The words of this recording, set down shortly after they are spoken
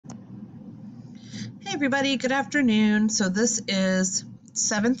Hey everybody, good afternoon. So this is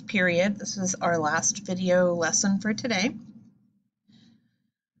 7th period. This is our last video lesson for today.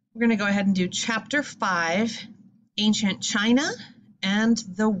 We're going to go ahead and do Chapter 5, Ancient China and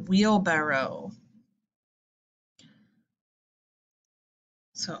the Wheelbarrow.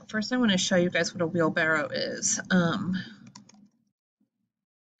 So first I want to show you guys what a wheelbarrow is.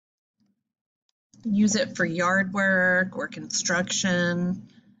 Use it for yard work or construction.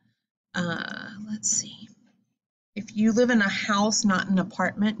 Let's see. If you live in a house, not an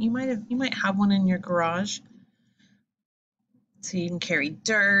apartment, you might have one in your garage. So you can carry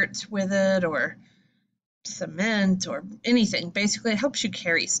dirt with it or cement or anything. Basically, it helps you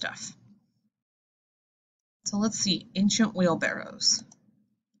carry stuff. So let's see, ancient wheelbarrows.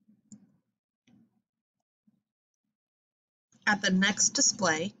 At the next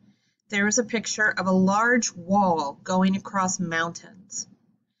display, there is a picture of a large wall going across mountains.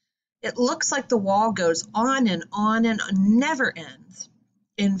 It looks like the wall goes on and never ends.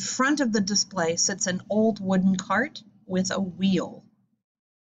 In front of the display sits an old wooden cart with a wheel.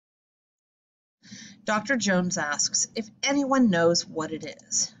 Dr. Jones asks if anyone knows what it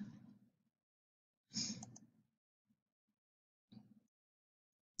is.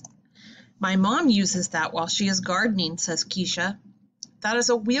 My mom uses that while she is gardening, says Keisha. That is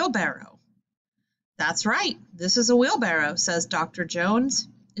a wheelbarrow. That's right, this is a wheelbarrow, says Dr. Jones.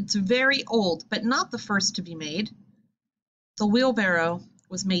 It's very old, but not the first to be made. The wheelbarrow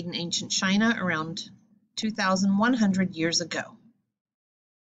was made in ancient China around 2,100 years ago.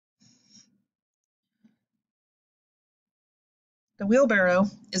 The wheelbarrow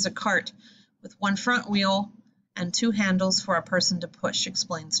is a cart with one front wheel and two handles for a person to push,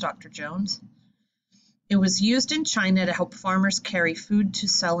 explains Dr. Jones. It was used in China to help farmers carry food to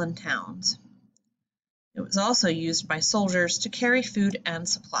sell in towns. It was also used by soldiers to carry food and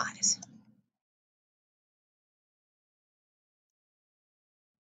supplies.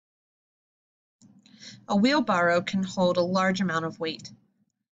 A wheelbarrow can hold a large amount of weight.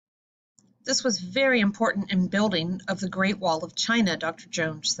 This was very important in building of the Great Wall of China, Dr.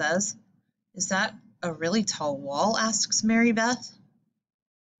 Jones says. Is that a really tall wall? Asks Mary Beth.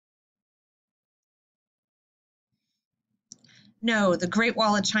 No, the Great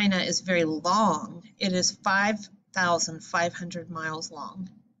Wall of China is very long. It is 5,500 miles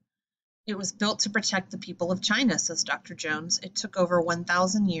long. It was built to protect the people of China, says Dr. Jones. It took over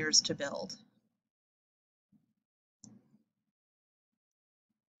 1,000 years to build.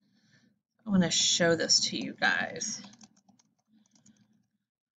 I want to show this to you guys.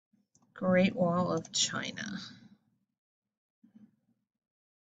 Great Wall of China.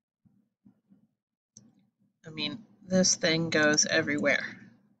 I mean, this thing goes everywhere.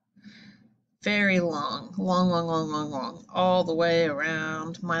 Very long, long, all the way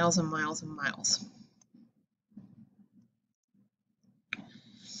around, miles and miles and miles.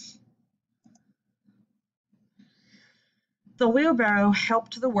 The wheelbarrow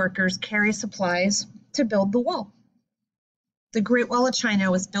helped the workers carry supplies to build the wall. The Great Wall of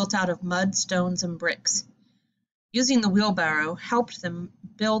China was built out of mud, stones, and bricks. Using the wheelbarrow helped them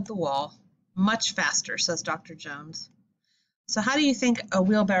build the wall much faster, says Dr. Jones. So how do you think a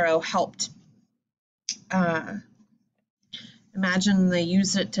wheelbarrow helped? Imagine they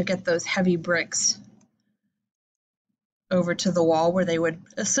used it to get those heavy bricks over to the wall where they would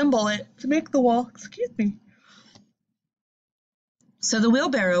assemble it to make the wall. Excuse me. So the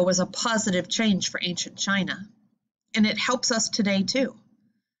wheelbarrow was a positive change for ancient China, and it helps us today too.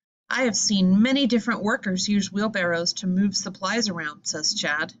 I have seen many different workers use wheelbarrows to move supplies around, says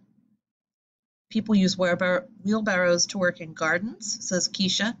Chad. People use wheelbarrows to work in gardens, says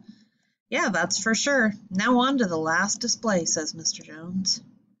Keisha. Yeah, that's for sure. Now on to the last display, says Mr. Jones.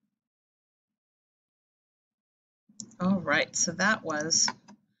 All right, so that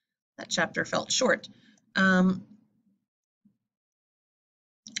chapter felt short. All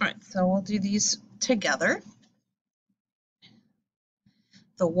right, so we'll do these together.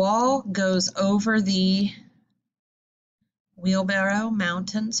 The wall goes over the wheelbarrow,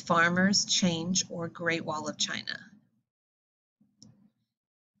 mountains, farmers, change, or Great Wall of China.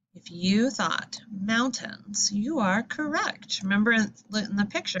 If you thought mountains, you are correct. Remember in the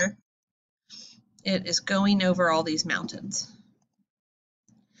picture, it is going over all these mountains.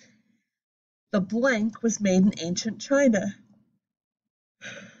 The blank was made in ancient China.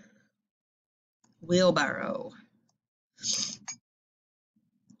 Wheelbarrow.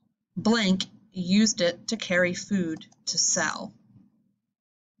 Blank used it to carry food to sell.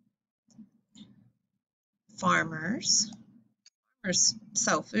 Farmers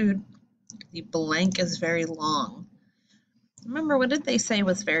sell food. The blank is very long. Remember, what did they say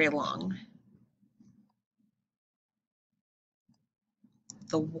was very long?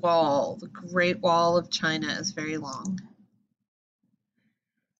 The wall, the Great Wall of China, is very long.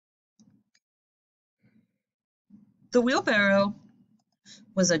 The wheelbarrow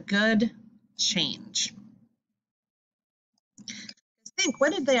was a good change. Think,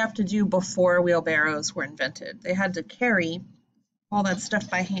 what did they have to do before wheelbarrows were invented? They had to carry all that stuff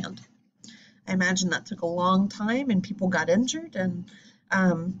by hand. I imagine that took a long time and people got injured, and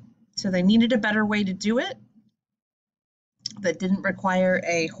so they needed a better way to do it that didn't require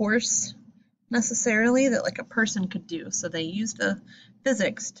a horse necessarily, that like a person could do. So they used the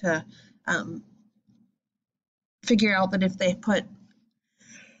physics to figure out that if they put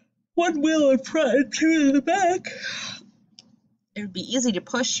one wheel in front and two in the back, it would be easy to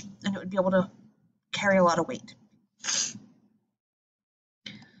push and it would be able to carry a lot of weight.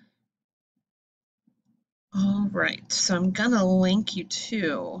 All right, so I'm gonna link you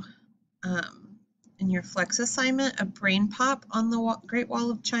to, in your Flex assignment, a brain pop on the Great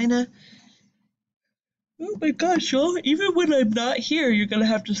Wall of China. Oh my gosh, y'all, even when I'm not here, you're gonna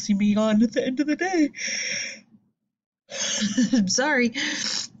have to see me on at the end of the day. I'm sorry.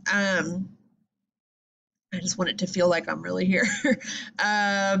 I just want it to feel like I'm really here.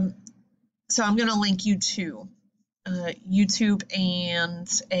 So I'm gonna link you to YouTube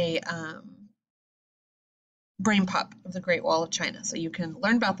and a brain pop of the Great Wall of China, so you can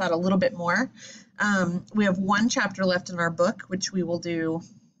learn about that a little bit more. We have one chapter left in our book, which we will do,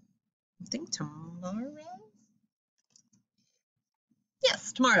 I think, tomorrow?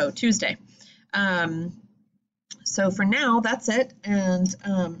 Yes, tomorrow, Tuesday. So for now, that's it, and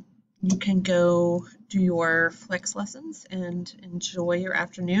you can go do your Flex lessons and enjoy your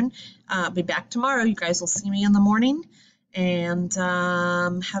afternoon. I'll be back tomorrow. You guys will see me in the morning, and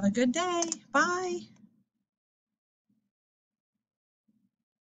have a good day. Bye.